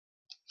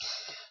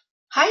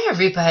Hi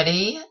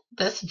everybody!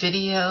 This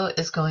video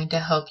is going to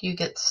help you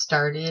get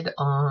started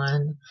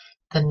on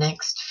the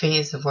next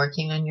phase of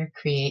working on your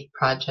Create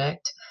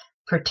project,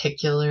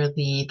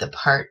 particularly the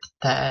part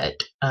that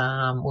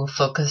will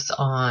focus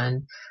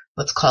on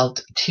what's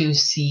called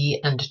 2C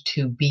and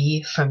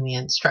 2B from the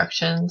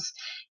instructions,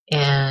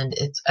 and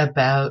it's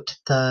about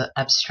the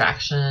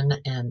abstraction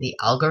and the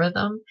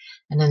algorithm.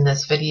 And in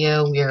this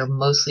video, we are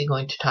mostly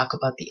going to talk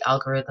about the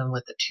algorithm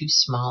with the two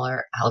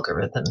smaller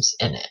algorithms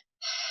in it.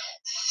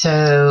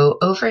 So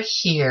over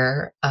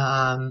here,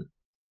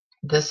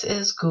 this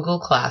is Google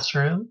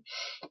Classroom,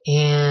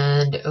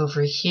 and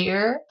over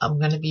here, I'm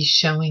going to be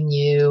showing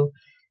you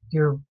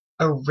your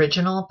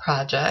original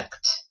project.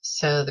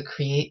 So the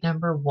Create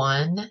Number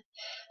One,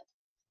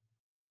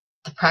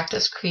 the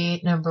Practice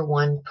Create Number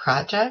One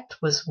project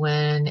was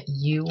when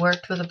you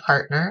worked with a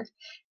partner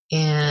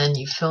and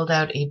you filled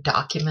out a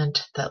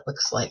document that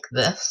looks like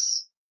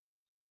this.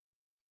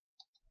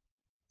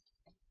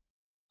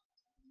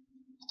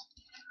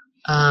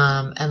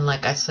 And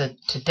like I said,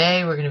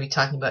 today we're going to be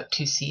talking about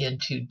 2C and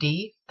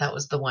 2D. That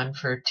was the one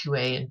for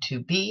 2A and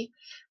 2B,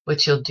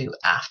 which you'll do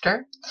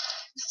after.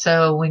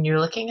 So when you're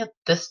looking at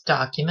this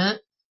document,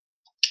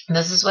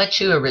 this is what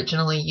you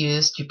originally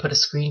used. You put a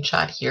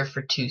screenshot here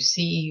for 2C,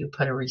 you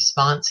put a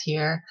response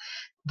here.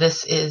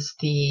 This is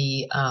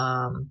the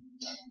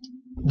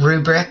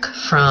rubric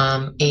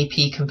from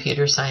AP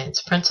Computer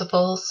Science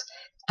Principles,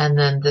 and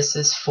then this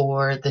is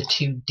for the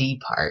 2D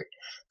part.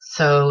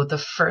 So the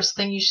first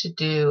thing you should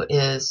do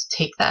is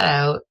take that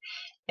out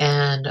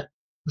and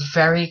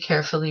very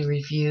carefully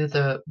review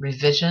the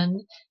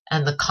revision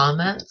and the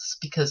comments,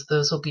 because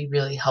those will be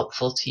really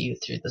helpful to you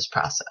through this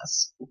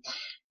process.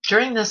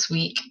 During this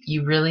week,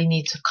 you really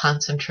need to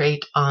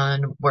concentrate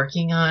on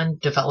working on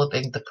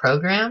developing the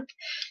program,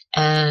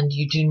 and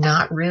you do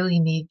not really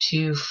need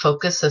to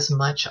focus as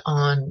much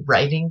on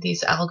writing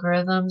these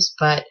algorithms,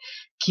 but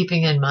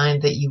keeping in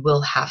mind that you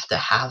will have to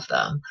have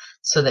them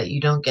so that you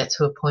don't get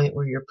to a point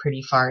where you're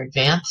pretty far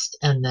advanced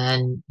and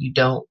then you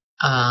don't,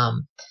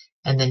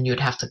 and then you would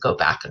have to go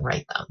back and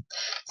write them.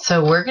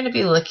 So we're going to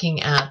be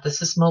looking at,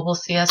 this is Mobile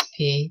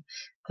CSP.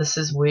 This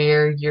is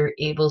where you're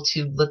able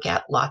to look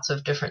at lots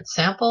of different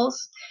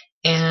samples.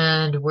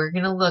 And we're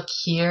going to look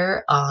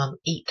here,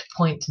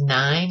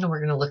 8.9, we're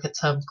going to look at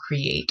some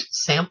create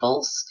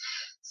samples.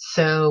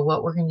 So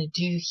what we're going to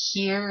do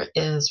here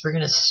is we're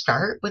going to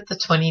start with the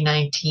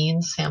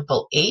 2019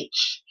 sample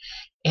H,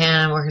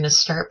 and we're going to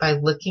start by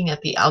looking at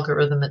the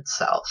algorithm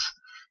itself.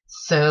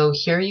 So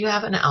here you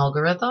have an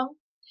algorithm.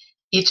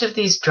 Each of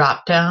these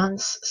drop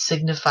downs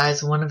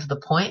signifies one of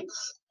the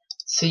points.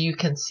 So you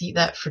can see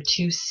that for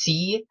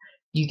 2C,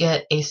 you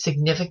get a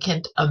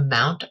significant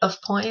amount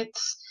of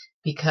points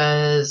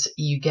because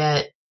you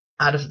get,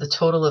 out of the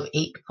total of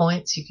 8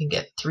 points, you can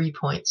get 3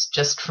 points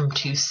just from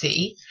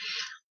 2C.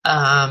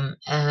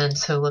 And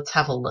so let's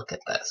have a look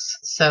at this.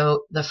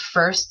 So the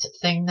first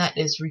thing that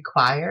is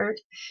required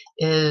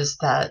is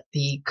that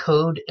the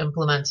code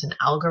implements an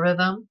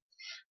algorithm,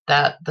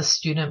 that the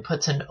student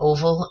puts an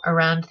oval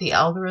around the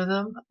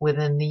algorithm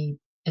within the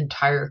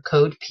entire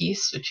code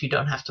piece, which you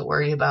don't have to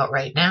worry about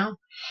right now,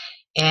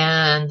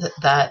 and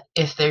that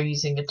if they're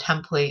using a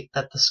template,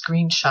 that the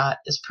screenshot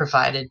is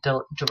provided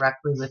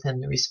directly within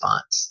the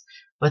response.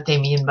 What they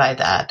mean by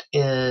that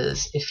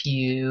is if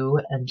you,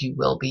 and you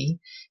will be,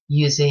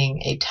 using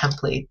a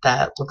template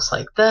that looks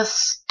like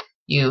this,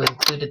 you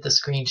included the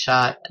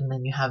screenshot, and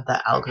then you have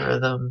the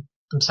algorithm,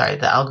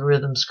 the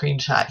algorithm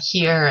screenshot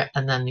here,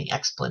 and then the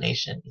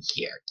explanation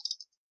here.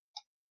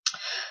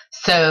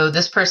 So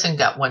this person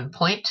got 1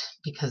 point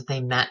because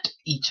they met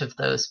each of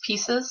those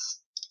pieces.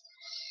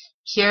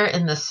 Here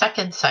in the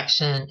second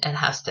section, it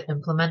has to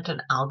implement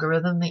an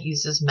algorithm that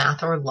uses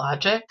math or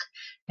logic.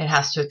 It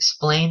has to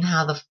explain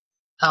how the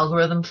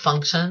algorithm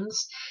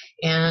functions,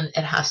 and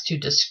it has to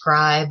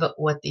describe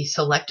what the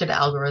selected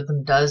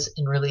algorithm does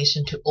in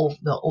relation to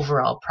the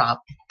overall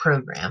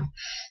program.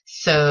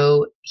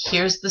 So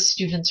here's the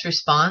student's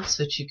response,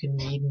 which you can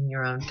read in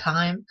your own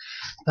time,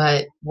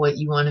 but what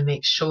you want to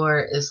make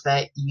sure is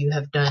that you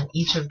have done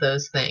each of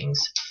those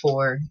things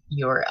for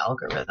your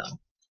algorithm.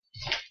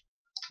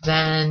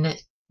 Then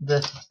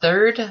the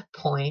third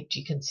point,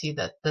 you can see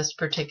that this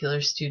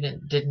particular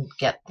student didn't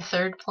get the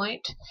third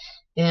point.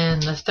 In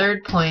the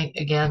third point,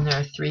 again, there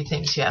are 3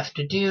 things you have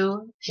to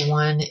do.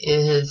 One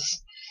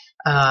is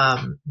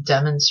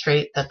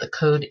demonstrate that the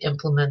code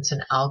implements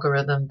an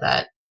algorithm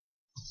that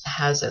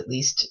has at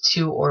least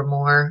 2 or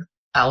more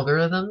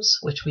algorithms,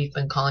 which we've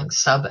been calling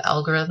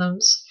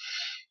sub-algorithms.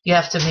 You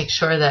have to make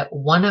sure that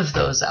one of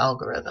those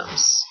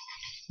algorithms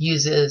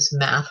uses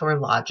math or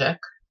logic.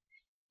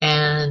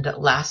 And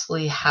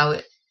lastly,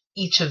 how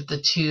each of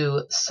the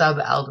 2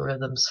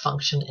 sub-algorithms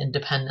function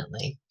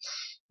independently.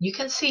 You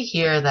can see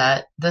here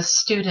that this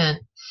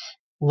student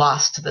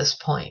lost this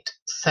point.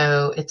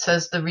 So it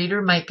says the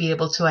reader might be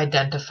able to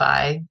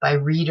identify, by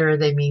reader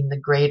they mean the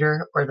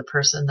grader or the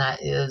person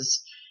that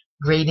is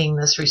grading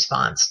this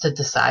response to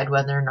decide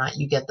whether or not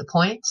you get the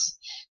points.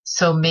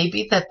 So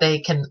maybe that they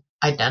can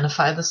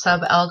identify the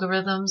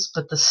sub-algorithms,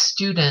 but the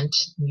student,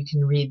 you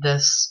can read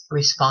this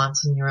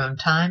response in your own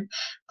time,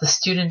 the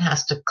student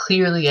has to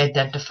clearly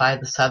identify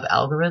the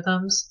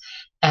sub-algorithms,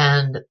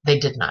 and they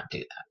did not do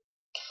that.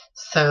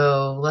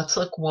 So let's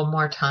look one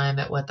more time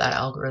at what that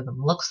algorithm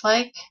looks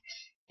like,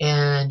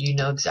 and you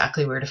know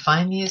exactly where to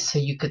find these, so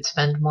you could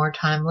spend more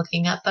time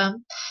looking at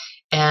them.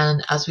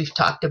 And as we've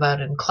talked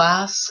about in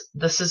class,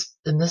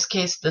 in this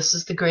case, this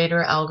is the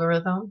grader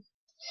algorithm.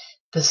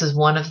 This is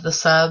one of the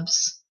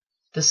subs.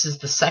 This is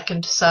the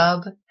second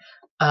sub.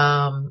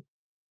 And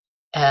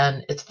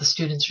it's the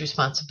student's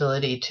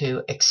responsibility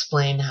to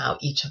explain how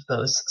each of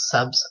those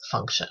subs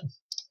function.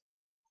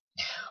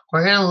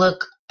 We're going to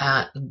look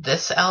at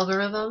this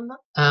algorithm.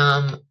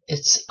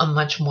 It's a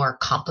much more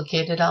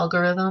complicated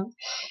algorithm.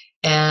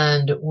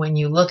 And when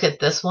you look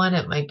at this one,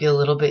 it might be a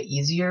little bit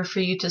easier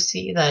for you to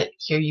see that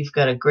here you've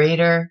got a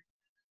grader,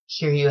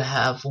 here you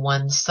have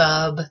one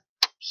sub,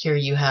 here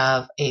you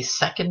have a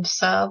second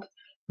sub.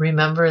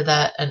 Remember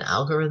that an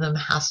algorithm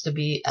has to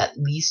be at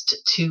least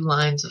 2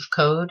 lines of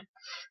code.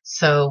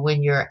 So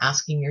when you're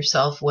asking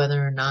yourself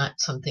whether or not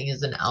something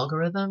is an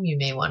algorithm, you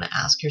may want to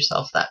ask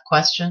yourself that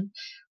question,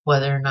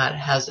 whether or not it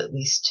has at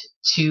least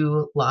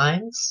 2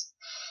 lines.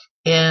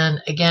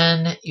 And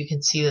again, you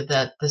can see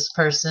that this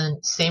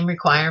person, same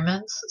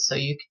requirements, so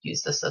you could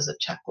use this as a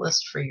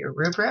checklist for your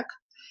rubric.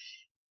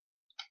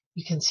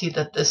 You can see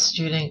that this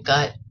student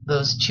got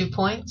those 2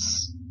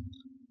 points.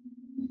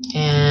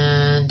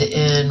 And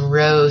in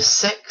row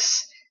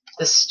 6,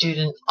 the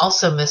student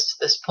also missed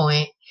this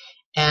point,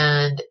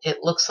 and it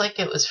looks like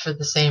it was for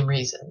the same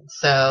reason.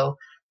 So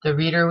the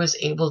reader was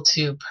able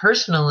to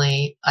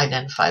personally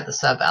identify the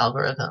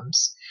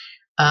sub-algorithms.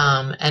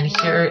 And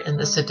here in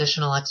this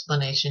additional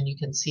explanation, you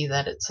can see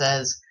that it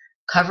says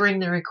covering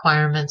the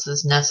requirements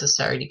is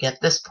necessary to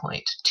get this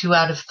point. 2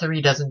 out of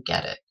 3 doesn't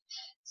get it.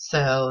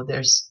 So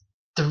there's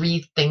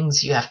 3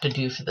 things you have to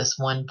do for this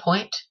 1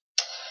 point.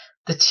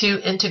 The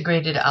 2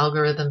 integrated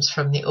algorithms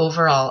from the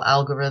overall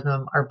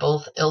algorithm are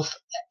both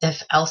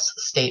if-else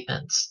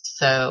statements.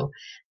 So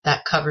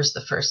that covers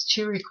the first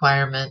 2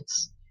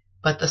 requirements,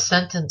 but the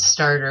sentence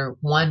starter,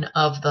 one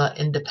of the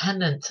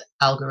independent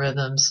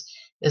algorithms,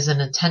 is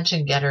an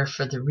attention getter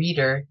for the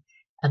reader,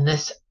 and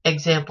this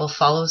example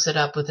follows it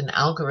up with an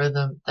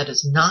algorithm that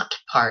is not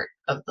part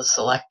of the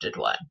selected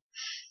one.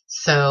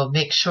 So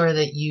make sure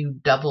that you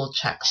double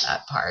check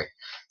that part.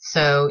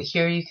 So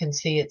here you can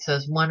see it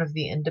says one of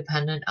the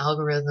independent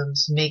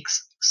algorithms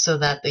makes so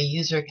that the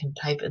user can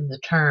type in the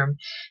term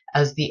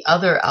as the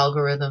other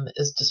algorithm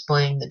is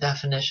displaying the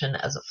definition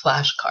as a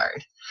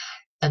flashcard.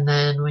 And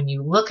then when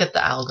you look at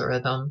the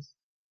algorithm,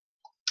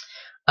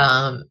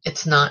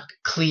 it's not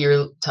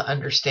clear to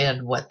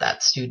understand what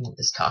that student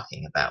is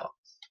talking about.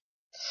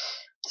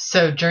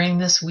 So during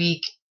this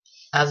week,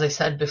 as I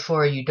said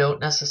before, you don't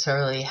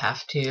necessarily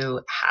have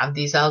to have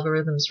these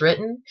algorithms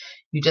written.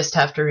 You just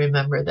have to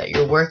remember that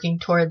you're working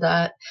toward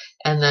that,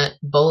 and that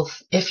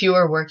both, if you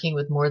are working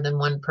with more than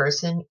one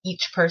person,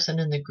 each person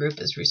in the group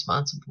is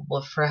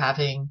responsible for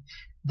having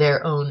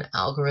their own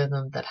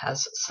algorithm that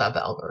has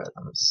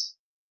sub-algorithms.